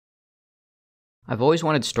I've always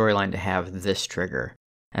wanted Storyline to have this trigger.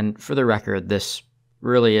 And for the record, this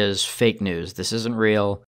really is fake news. This isn't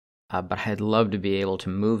real, but I'd love to be able to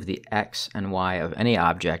move the X and Y of any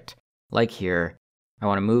object. Like here, I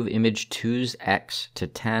want to move image 2's X to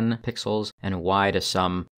 10 pixels and Y to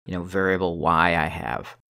some, variable Y I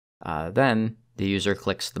have. Then the user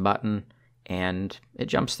clicks the button and it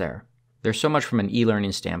jumps there. There's so much from an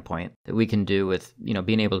e-learning standpoint that we can do with,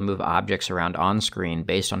 being able to move objects around on screen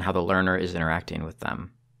based on how the learner is interacting with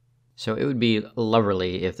them. So it would be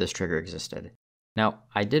lovely if this trigger existed. Now,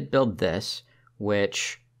 I did build this,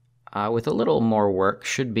 which with a little more work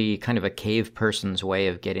should be kind of a cave person's way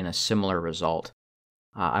of getting a similar result.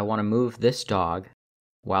 I want to move this dog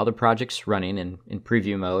while the project's running in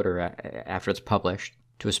preview mode or after it's published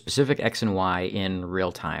to a specific X and Y in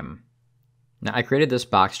real time. Now, I created this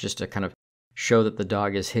box just to kind of show that the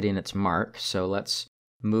dog is hitting its mark. So let's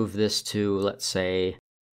move this to, let's say,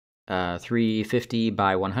 350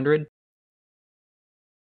 by 100.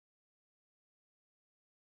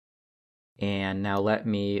 And now let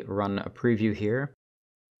me run a preview here.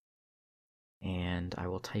 And I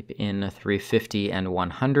will type in 350 and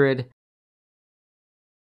 100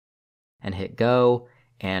 and hit go.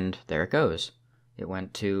 And there it goes. It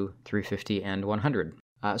went to 350 and 100.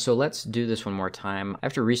 So let's do this one more time. I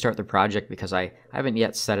have to restart the project because I haven't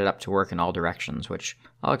yet set it up to work in all directions, which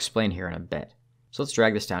I'll explain here in a bit. So let's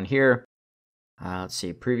drag this down here. Let's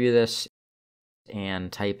see, preview this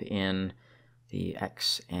and type in the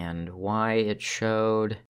X and Y it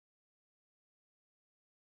showed.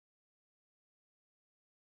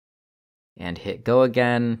 And hit go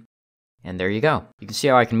again. And there you go. You can see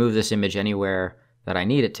how I can move this image anywhere that I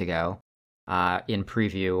need it to go in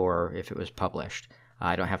preview or if it was published.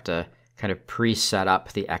 I don't have to kind of pre-set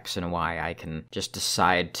up the X and Y. I can just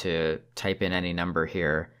decide to type in any number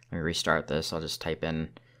here. Let me restart this. I'll just type in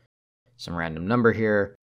some random number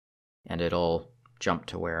here, and it'll jump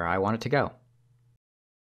to where I want it to go.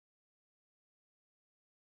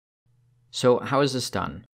 So how is this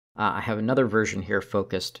done? I have another version here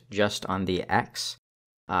focused just on the X.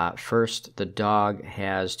 First, the dog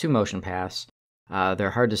has 2 motion paths.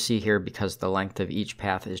 They're hard to see here because the length of each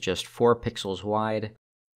path is just 4 pixels wide.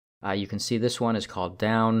 You can see this one is called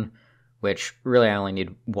down, which really I only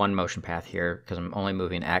need 1 motion path here because I'm only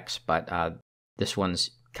moving X, but this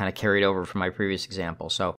one's kind of carried over from my previous example.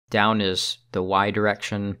 So down is the Y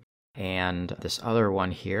direction, and this other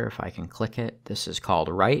one here, if I can click it, this is called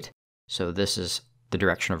right. So this is the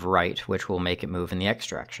direction of right, which will make it move in the X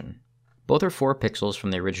direction. Both are 4 pixels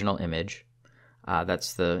from the original image.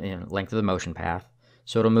 That's the length of the motion path.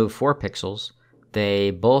 So it'll move 4 pixels.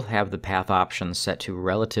 They both have the path options set to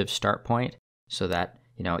relative start point so that,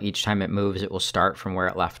 each time it moves, it will start from where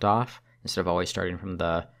it left off instead of always starting from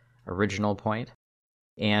the original point.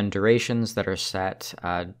 And durations that are set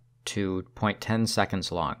to 0.10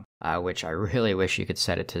 seconds long, which I really wish you could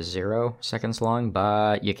set it to 0 seconds long,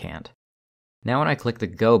 but you can't. Now when I click the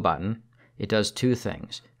Go button, it does 2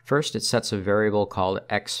 things. First, it sets a variable called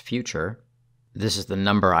xFuture. This is the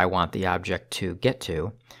number I want the object to get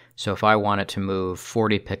to. So if I want it to move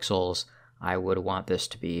 40 pixels, I would want this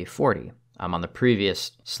to be 40. On the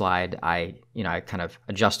previous slide, I kind of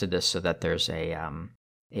adjusted this so that there's a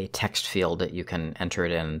text field that you can enter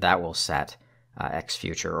it in. That will set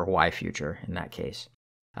xFuture or yFuture in that case.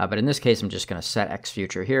 But in this case, I'm just going to set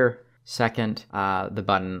xFuture here. Second, the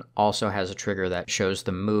button also has a trigger that shows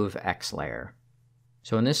the Move X layer.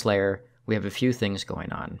 So in this layer, we have a few things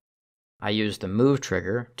going on. I use the Move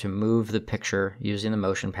trigger to move the picture using the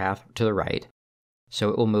motion path to the right. So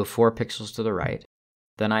it will move 4 pixels to the right.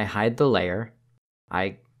 Then I hide the layer.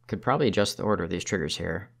 I could probably adjust the order of these triggers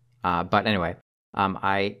here. But anyway,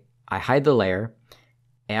 I hide the layer,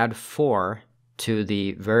 add 4 to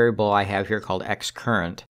the variable I have here called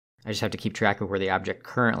xCurrent. I just have to keep track of where the object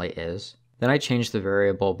currently is. Then I change the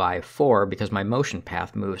variable by 4 because my motion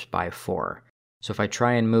path moves by 4. So if I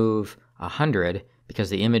try and move 100, because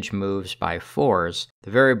the image moves by 4s,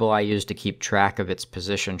 the variable I use to keep track of its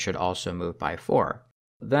position should also move by 4.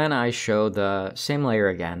 Then I show the same layer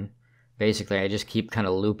again. Basically, I just keep kind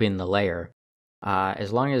of looping the layer.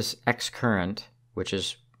 As long as xCurrent, which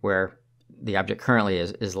is where the object currently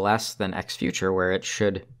is less than xFuture, where it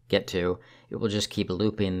should get to, it will just keep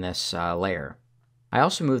looping this layer. I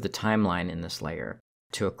also move the timeline in this layer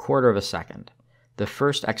to 1/4 of a second. The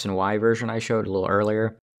first X and Y version I showed a little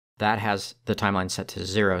earlier, that has the timeline set to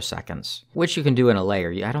 0 seconds, which you can do in a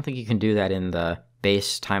layer. I don't think you can do that in the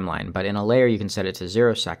base timeline, but in a layer you can set it to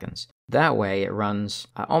 0 seconds. That way it runs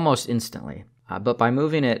almost instantly. But by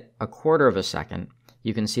moving it 1/4 of a second,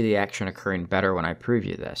 you can see the action occurring better when I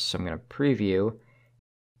preview this. So I'm going to preview,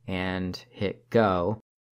 and hit go,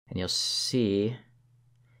 and you'll see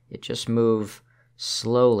it just move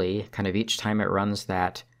slowly, kind of each time it runs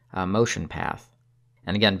that motion path.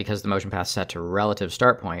 And again, because the motion path is set to relative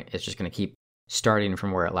start point, it's just going to keep starting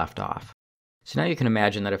from where it left off. So now you can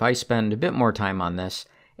imagine that if I spend a bit more time on this,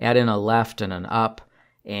 add in a left and an up,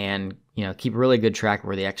 and keep really good track of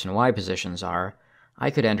where the X and Y positions are,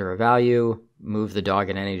 I could enter a value, move the dog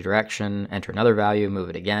in any direction, enter another value, move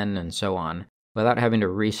it again, and so on, without having to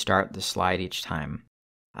restart the slide each time.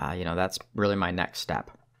 That's really my next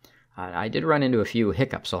step. I did run into a few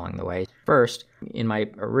hiccups along the way. First, in my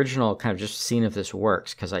original kind of just seeing if this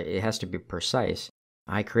works, because it has to be precise,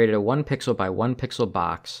 I created a 1 pixel by 1 pixel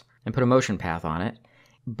box and put a motion path on it.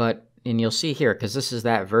 And you'll see here, because this is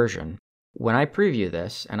that version, when I preview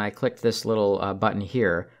this and I click this little button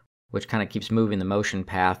here, which kind of keeps moving the motion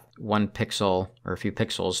path 1 pixel or a few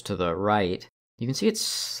pixels to the right, you can see it's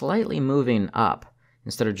slightly moving up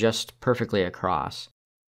instead of just perfectly across.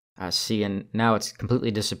 And now it's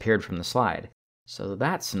completely disappeared from the slide. So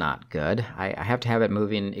that's not good. I have to have it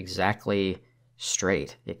moving exactly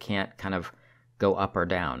straight. It can't kind of go up or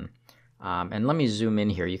down. And let me zoom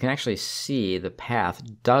in here. You can actually see the path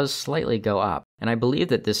does slightly go up. And I believe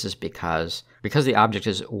that this is because the object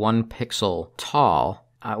is 1 pixel tall,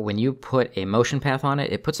 when you put a motion path on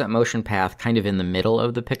it, it puts that motion path kind of in the middle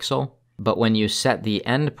of the pixel. But when you set the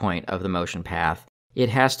end point of the motion path, it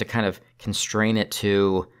has to kind of constrain it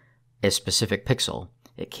to a specific pixel.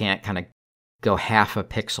 It can't kind of go half a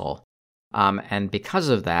pixel. And because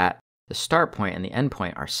of that, the start point and the end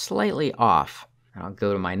point are slightly off. And I'll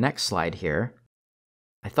go to my next slide here.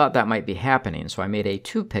 I thought that might be happening, so I made a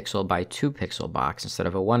 2 pixel by 2 pixel box instead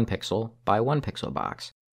of a 1 pixel by 1 pixel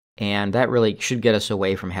box. And that really should get us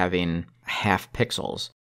away from having half pixels.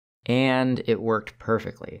 And it worked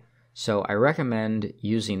perfectly. So I recommend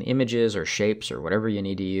using images or shapes or whatever you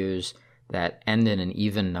need to use that end in an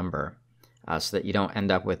even number, so that you don't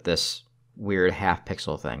end up with this weird half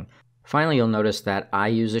pixel thing. Finally, you'll notice that I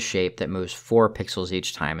use a shape that moves 4 pixels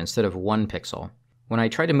each time instead of 1 pixel. When I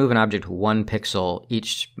tried to move an object 1 pixel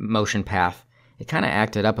each motion path, it kind of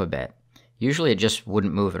acted up a bit. Usually it just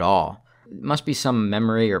wouldn't move at all. It must be some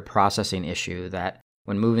memory or processing issue that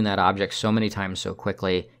when moving that object so many times so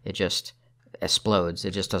quickly, it just explodes.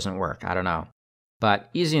 It just doesn't work. I don't know.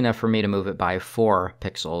 But easy enough for me to move it by 4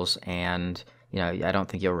 pixels, and I don't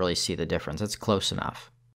think you'll really see the difference. It's close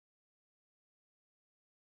enough.